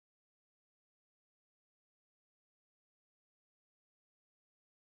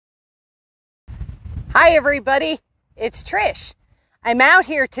Hi everybody, it's Trish. I'm out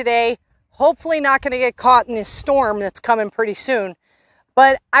here today, hopefully not going to get caught in this storm that's coming pretty soon,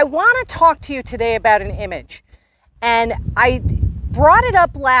 but I want to talk to you today about an image. And I brought it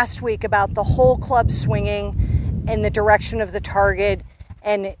up last week about the whole club swinging in the direction of the target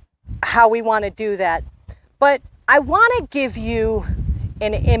and how we want to do that. But I want to give you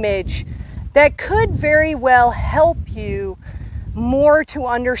an image that could very well help you more to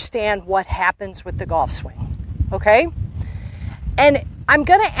understand what happens with the golf swing, okay? And I'm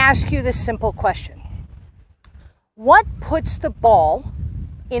going to ask you this simple question. What puts the ball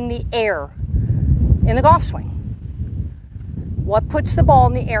in the air in the golf swing? What puts the ball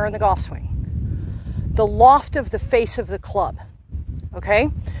in the air in the golf swing? The loft of the face of the club, okay?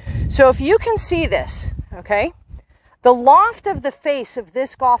 So if you can see this, okay, the loft of the face of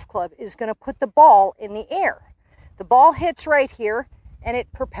this golf club is going to put the ball in the air. The ball hits right here and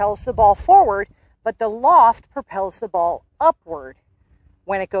it propels the ball forward, but the loft propels the ball upward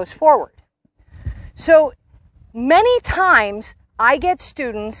when it goes forward. So many times I get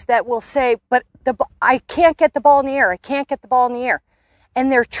students that will say, but I can't get the ball in the air. I can't get the ball in the air.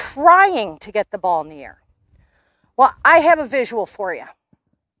 And they're trying to get the ball in the air. Well, I have a visual for you.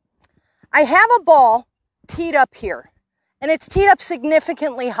 I have a ball teed up here, and it's teed up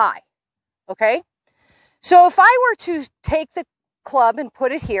significantly high, okay? So if I were to take the club and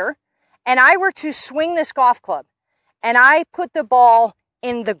put it here, and I were to swing this golf club, and I put the ball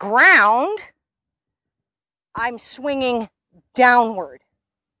in the ground, I'm swinging downward,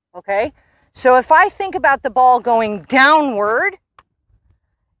 okay? So if I think about the ball going downward,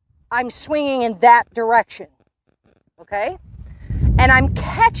 I'm swinging in that direction, okay? And I'm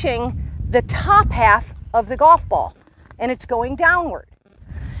catching the top half of the golf ball, and it's going downward.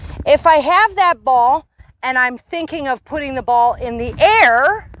 If I have that ball, and I'm thinking of putting the ball in the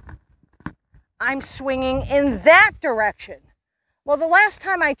air, I'm swinging in that direction. Well, the last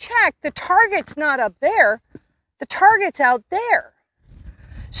time I checked, the target's not up there. The target's out there.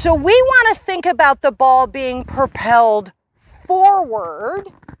 So we want to think about the ball being propelled forward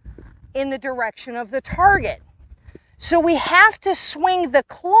in the direction of the target. So we have to swing the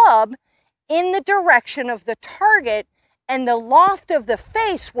club in the direction of the target, and the loft of the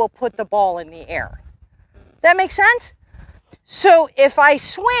face will put the ball in the air. That makes sense? So if I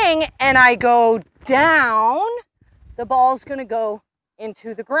swing and I go down, the ball's going to go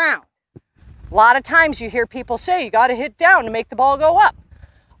into the ground. A lot of times you hear people say you got to hit down to make the ball go up.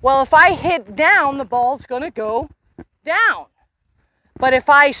 Well, if I hit down, the ball's going to go down. But if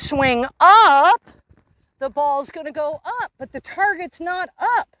I swing up, the ball's going to go up. But the target's not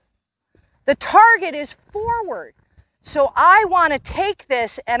up. The target is forward. So I want to take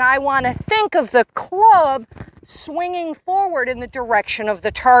this and I want to think of the club swinging forward in the direction of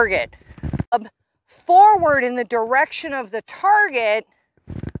the target. Forward in the direction of the target,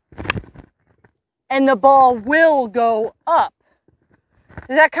 and the ball will go up.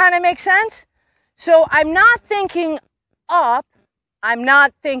 Does that kind of make sense? So I'm not thinking up, I'm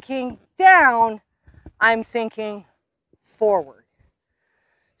not thinking down, I'm thinking forward.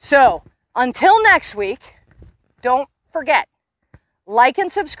 So until next week, don't forget, like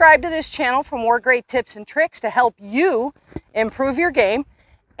and subscribe to this channel for more great tips and tricks to help you improve your game.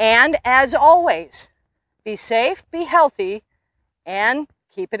 And as always, be safe, be healthy, and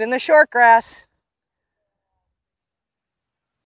keep it in the short grass.